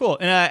 Cool.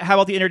 And how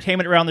about the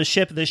entertainment around the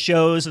ship, the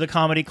shows, the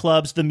comedy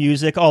clubs, the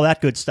music, all that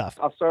good stuff?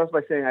 I'll start off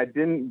by saying I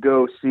didn't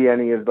go see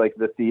any of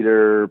the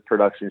theater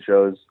production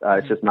shows.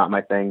 It's just not my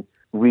thing.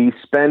 We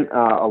spent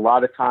a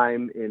lot of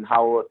time in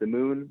Howl at the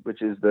Moon,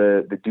 which is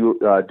the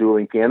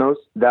dueling pianos.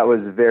 That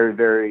was very,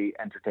 very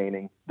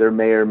entertaining. There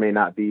may or may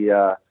not be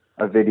a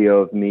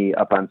video of me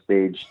up on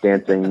stage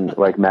dancing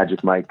like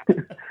Magic Mike.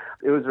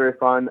 It was very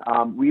fun.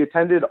 We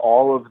attended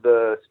all of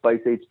the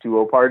Spice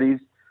H2O parties.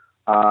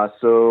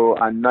 So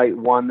on night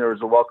 1, there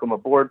was a welcome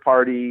aboard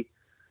party.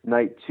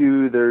 Night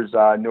 2, there's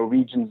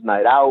Norwegian's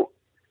Night Out.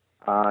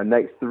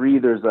 Night 3,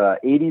 there's a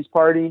 80s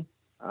party.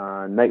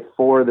 Night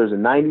 4, there's a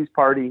 90s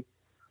party.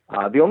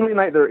 The only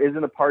night there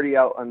isn't a party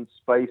out on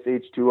Spice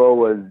H2O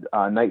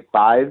was night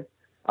 5.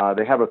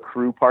 They have a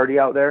crew party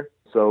out there.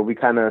 So we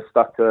kind of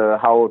stuck to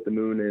Howl at the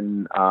Moon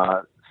and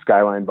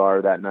Skyline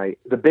Bar that night.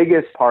 The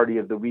biggest party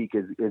of the week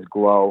is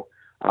Glow.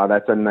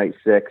 That's on night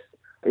 6.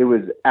 It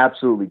was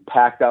absolutely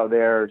packed out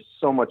there.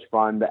 So much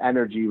fun. The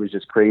energy was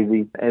just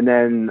crazy. And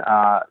then,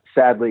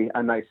 sadly,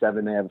 on night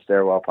 7, they have a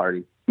farewell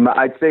party.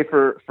 I'd say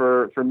for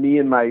me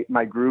and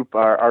my group,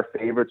 our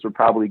favorites were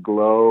probably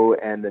Glow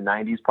and the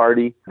 90s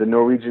party. The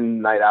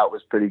Norwegian Night Out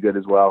was pretty good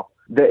as well.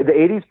 The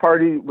 80s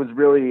party was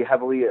really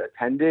heavily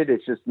attended.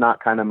 It's just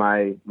not kind of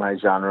my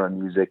genre of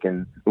music,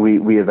 and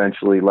we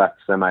eventually left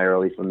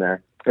semi-early from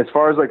there. As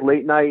far as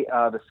late night,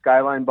 the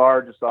Skyline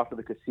Bar just off of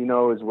the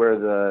casino is where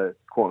the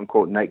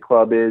quote-unquote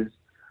nightclub is.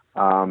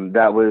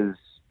 That was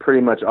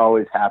pretty much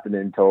always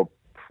happening until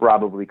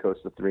probably close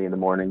to 3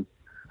 a.m.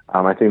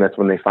 I think that's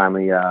when they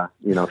finally,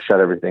 shut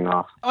everything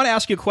off. I want to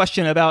ask you a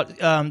question about,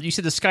 you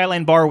said the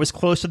Skyline Bar was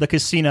close to the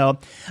casino.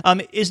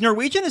 Is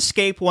Norwegian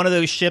Escape one of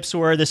those ships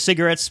where the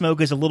cigarette smoke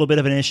is a little bit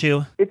of an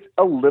issue? It's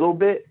a little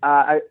bit.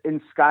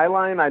 In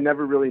Skyline, I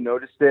never really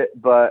noticed it,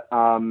 but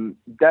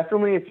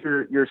definitely if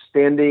you're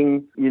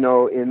standing,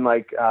 in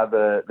like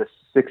the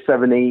 6,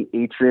 7, 8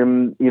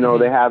 atrium,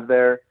 they have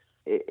there.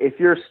 If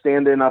you're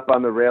standing up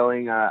on the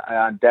railing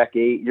on deck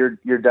 8,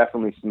 you're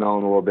definitely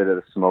smelling a little bit of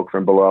the smoke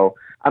from below.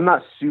 I'm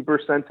not super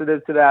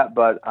sensitive to that,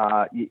 but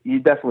you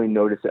definitely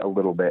notice it a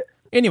little bit.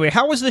 Anyway,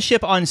 how was the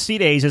ship on sea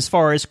days as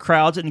far as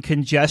crowds and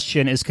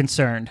congestion is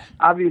concerned?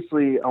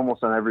 Obviously,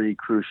 almost on every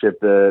cruise ship,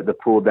 the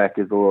pool deck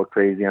is a little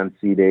crazy on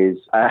sea days.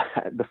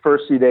 The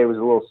first sea day was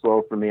a little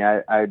slow for me.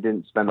 I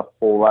didn't spend a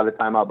whole lot of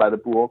time out by the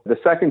pool. The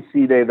second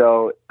sea day,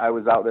 though, I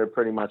was out there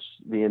pretty much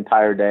the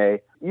entire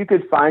day. You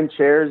could find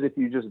chairs if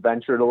you just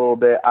ventured a little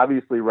bit.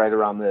 Obviously, right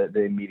around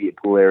the immediate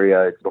pool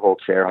area, it's the whole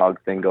chair hog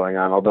thing going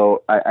on.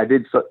 Although I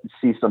did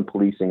see some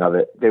policing of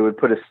it. They would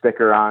put a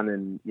sticker on,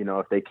 and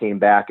if they came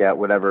back at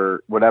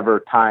whatever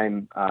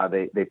time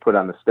they put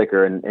on the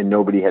sticker, and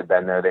nobody had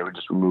been there, they would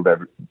just remove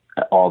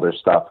all their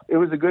stuff. It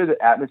was a good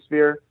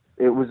atmosphere.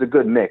 It was a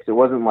good mix. It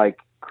wasn't like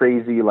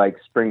crazy like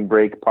spring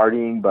break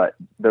partying, but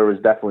there was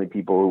definitely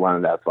people who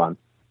wanted to have fun.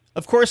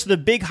 Of course, the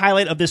big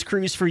highlight of this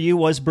cruise for you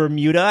was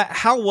Bermuda.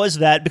 How was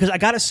that? Because I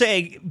got to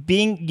say,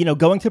 going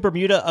to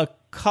Bermuda a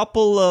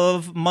couple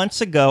of months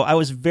ago, I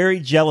was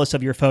very jealous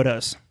of your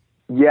photos.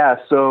 Yeah,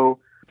 so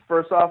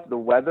first off, the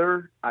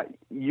weather,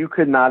 you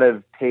could not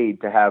have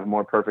paid to have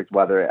more perfect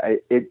weather.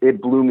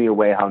 It blew me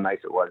away how nice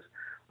it was.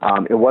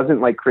 It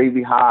wasn't like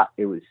crazy hot.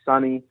 It was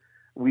sunny.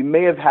 We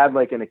may have had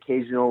like an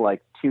occasional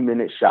like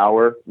 2-minute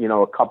shower,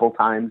 a couple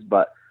times,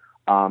 but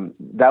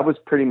that was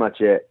pretty much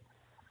it.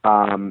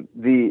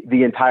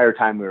 The entire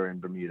time we were in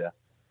Bermuda.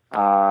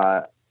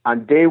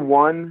 On day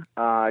 1,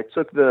 I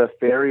took the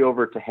ferry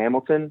over to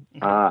Hamilton.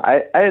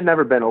 I had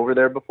never been over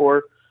there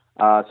before,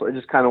 so I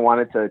just kind of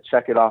wanted to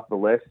check it off the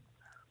list.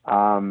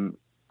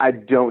 I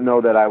don't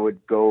know that I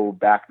would go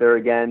back there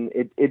again.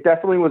 It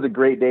definitely was a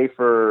great day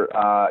for,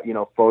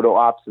 photo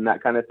ops and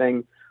that kind of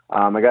thing.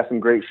 I got some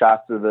great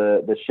shots of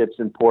the ships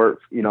in port,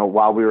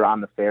 while we were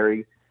on the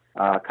ferry.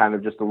 Kind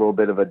of just a little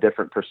bit of a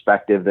different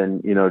perspective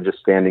than, just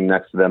standing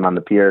next to them on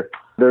the pier.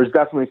 There's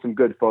definitely some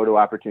good photo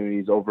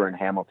opportunities over in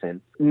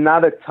Hamilton.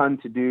 Not a ton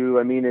to do.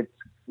 I mean,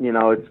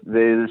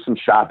 there's some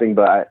shopping,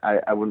 but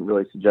I wouldn't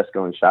really suggest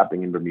going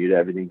shopping in Bermuda.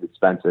 Everything's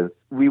expensive.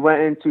 We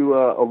went into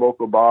a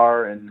local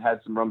bar and had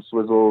some rum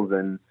swizzles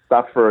and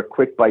stopped for a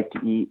quick bite to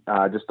eat,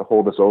 just to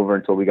hold us over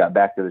until we got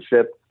back to the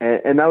ship.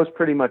 And that was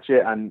pretty much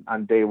it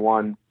on day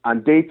 1.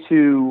 On day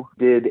 2,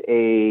 did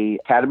a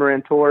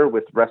catamaran tour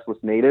with Restless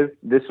Native.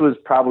 This was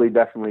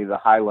definitely the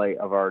highlight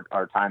of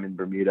our time in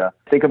Bermuda.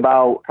 I think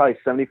about probably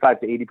 75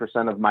 to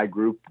 80% of my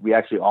group, we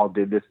actually all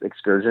did this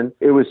excursion.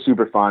 It was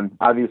super fun.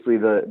 Obviously,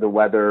 the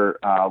weather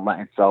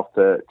lent itself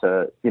to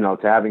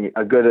having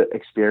a good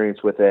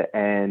experience with it.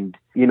 And,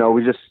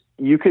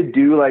 you could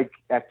do like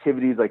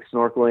activities like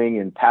snorkeling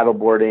and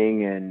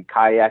paddleboarding and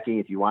kayaking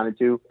if you wanted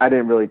to. I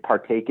didn't really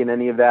partake in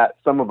any of that.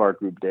 Some of our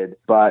group did,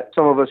 but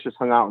some of us just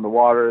hung out in the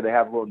water. They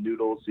have little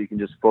noodles so you can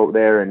just float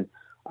there, and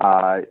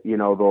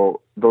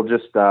they'll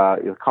just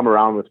come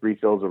around with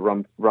refills of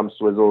rum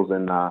swizzles,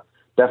 and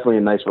definitely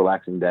a nice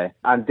relaxing day.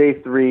 On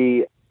day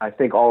 3, I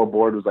think all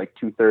aboard was like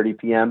 2:30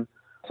 p.m.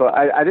 So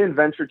I didn't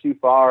venture too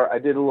far. I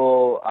did a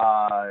little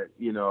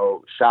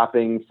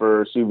shopping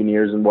for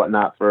souvenirs and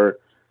whatnot for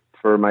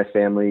my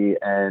family.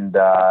 And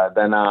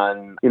then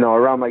on,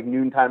 around like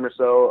noontime or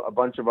so, a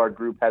bunch of our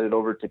group headed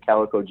over to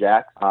Calico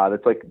Jack.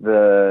 That's like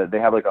they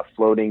have like a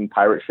floating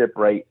pirate ship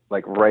right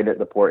at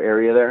the port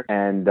area there.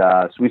 And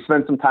so we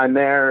spent some time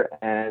there,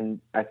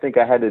 and I think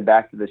I headed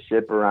back to the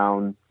ship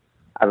around,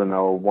 I don't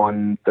know,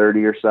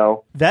 1:30 or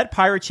so. That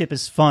pirate ship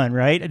is fun,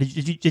 right?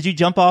 Did you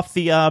jump off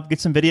get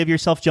some video of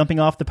yourself jumping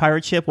off the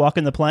pirate ship,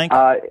 walking the plank?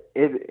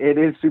 It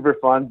is super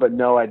fun, but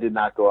no, I did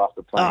not go off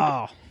the plank.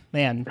 Oh,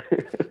 man,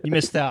 you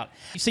missed out.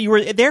 So you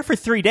were there for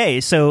 3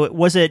 days. So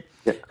was it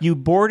you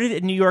boarded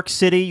in New York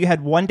City, you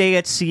had 1 day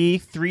at sea,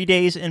 3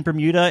 days in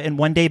Bermuda, and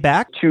 1 day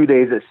back? 2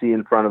 days at sea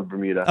in front of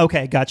Bermuda.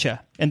 Okay,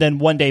 gotcha. And then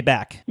 1 day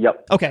back?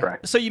 Yep. Okay,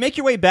 correct. So you make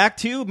your way back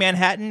to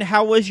Manhattan.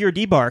 How was your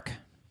debark?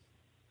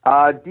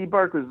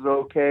 Debark was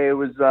okay. It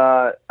was,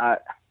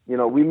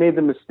 we made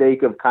the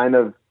mistake of kind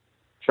of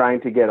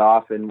trying to get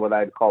off in what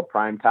I'd call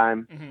prime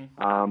time.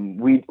 Mm-hmm.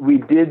 We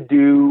did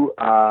do,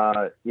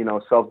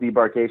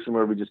 self-debarkation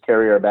where we just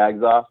carry our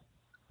bags off.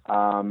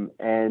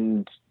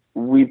 And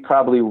we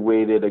probably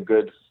waited a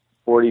good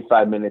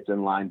 45 minutes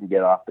in line to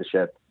get off the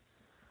ship.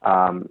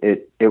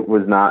 It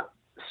was not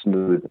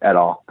smooth at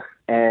all.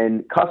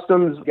 And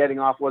customs getting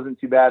off wasn't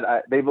too bad.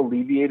 They've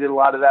alleviated a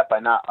lot of that by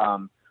not,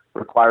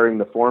 requiring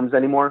the forms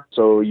anymore.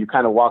 So you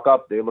kind of walk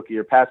up, they look at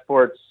your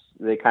passports,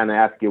 they kind of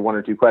ask you 1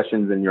 or 2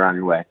 questions, and you're on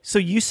your way. So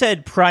you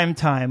said prime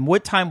time.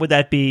 What time would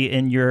that be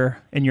in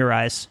your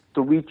eyes?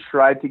 So we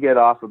tried to get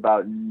off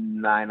about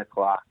 9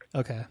 o'clock.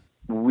 Okay.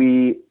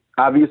 We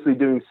obviously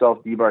doing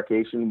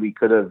self-debarkation, we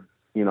could have,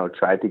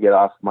 tried to get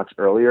off much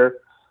earlier.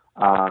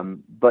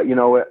 But,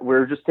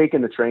 we're just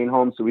taking the train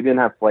home, so we didn't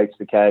have flights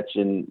to catch,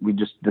 and we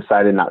just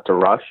decided not to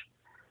rush.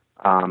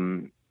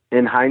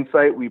 In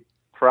hindsight, we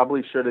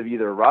probably should have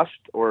either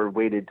rushed or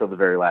waited till the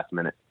very last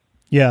minute.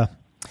 Yeah.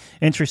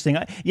 Interesting.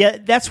 Yeah,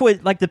 that's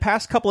what, like the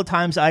past couple of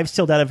times I've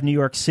sailed out of New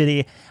York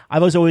City, I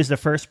was always the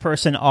first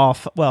person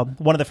off, one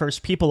of the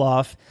first people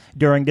off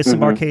during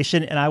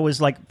disembarkation, and I was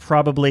like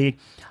probably,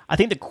 I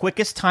think the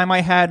quickest time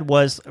I had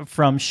was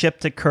from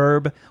ship to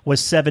curb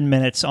was 7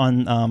 minutes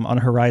on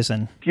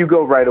Horizon. If you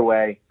go right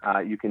away,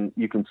 you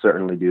can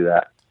certainly do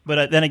that.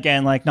 But then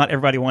again, like not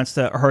everybody wants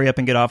to hurry up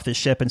and get off the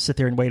ship and sit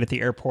there and wait at the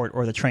airport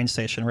or the train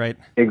station, right?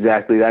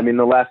 Exactly. I mean,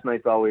 the last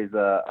night's always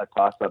a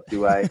toss-up.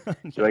 Do I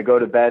go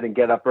to bed and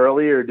get up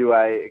early, or do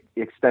I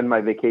extend my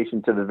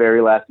vacation to the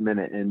very last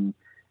minute and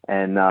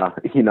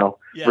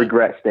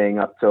regret staying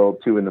up till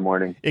 2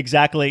 a.m?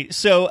 Exactly.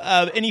 So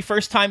any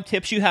first-time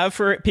tips you have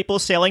for people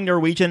sailing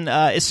Norwegian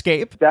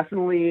Escape?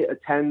 Definitely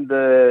attend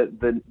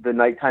the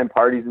nighttime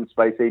parties in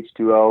Spice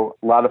H2O.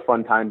 A lot of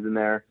fun times in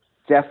there.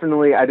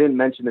 Definitely, I didn't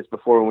mention this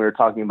before when we were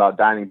talking about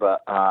dining,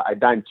 but I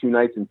dined 2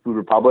 nights in Food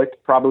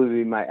Republic,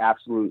 probably my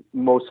absolute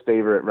most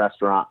favorite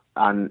restaurant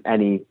on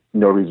any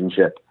Norwegian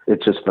ship.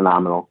 It's just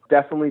phenomenal.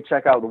 Definitely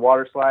check out the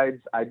water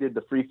slides. I did the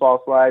free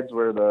fall slides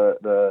where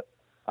the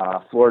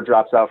floor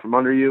drops out from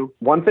under you.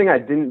 One thing I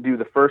didn't do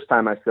the first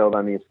time I sailed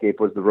on the Escape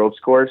was the ropes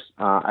course.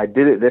 I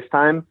did it this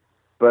time,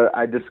 but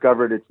I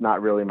discovered it's not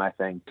really my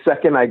thing.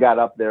 Second I got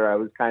up there, I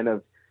was kind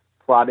of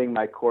plotting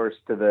my course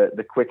to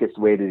the quickest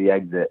way to the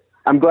exit.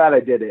 I'm glad I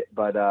did it,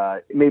 but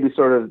maybe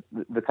sort of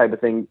the type of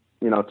thing,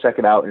 check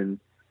it out and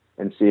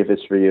see if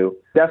it's for you.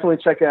 Definitely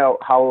check out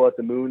Howl at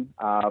the Moon.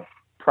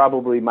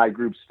 Probably my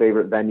group's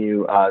favorite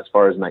venue as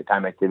far as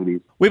nighttime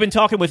activities. We've been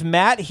talking with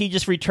Matt. He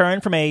just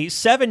returned from a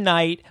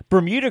 7-night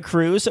Bermuda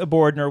cruise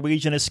aboard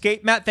Norwegian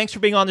Escape. Matt, thanks for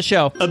being on the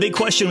show. A big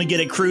question we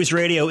get at Cruise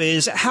Radio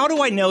is, how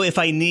do I know if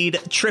I need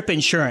trip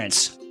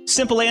insurance?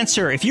 Simple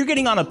answer. If you're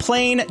getting on a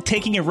plane,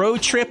 taking a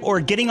road trip,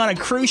 or getting on a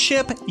cruise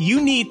ship,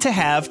 you need to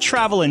have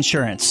travel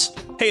insurance.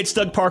 Hey, it's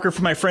Doug Parker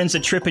from my friends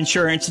at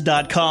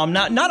TripInsurance.com.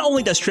 Not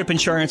only does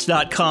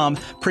TripInsurance.com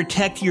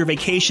protect your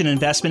vacation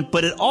investment,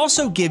 but it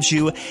also gives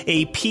you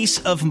a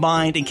peace of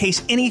mind in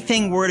case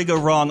anything were to go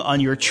wrong on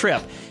your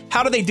trip.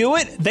 How do they do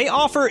it? They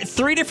offer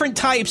 3 different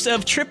types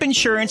of trip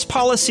insurance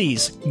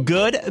policies.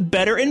 Good,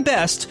 better, and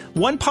best.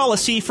 One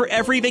policy for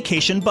every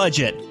vacation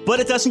budget. But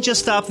it doesn't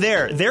just stop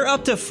there. They're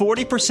up to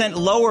 40%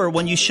 lower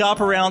when you shop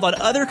around on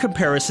other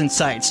comparison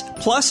sites.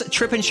 Plus,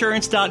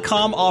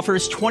 TripInsurance.com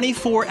offers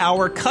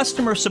 24-hour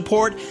customer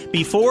support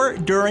before,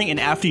 during, and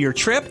after your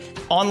trip,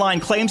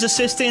 online claims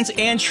assistance,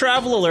 and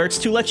travel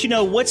alerts to let you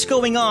know what's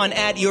going on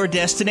at your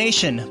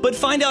destination. But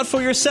find out for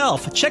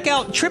yourself. Check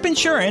out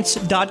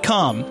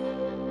TripInsurance.com.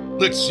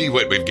 Let's see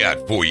what we've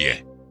got for you.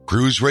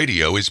 Cruise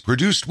Radio is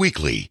produced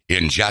weekly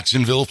in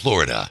Jacksonville,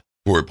 Florida.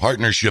 For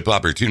partnership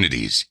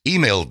opportunities,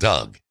 email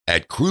Doug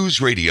at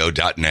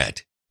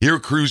cruiseradio.net. Hear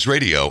Cruise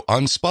Radio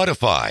on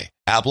Spotify,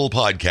 Apple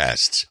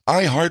Podcasts,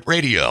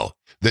 iHeartRadio,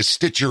 the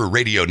Stitcher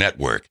Radio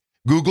Network,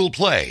 Google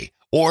Play,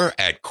 or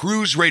at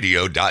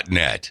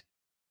cruiseradio.net.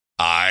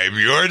 I'm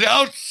your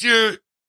announcer,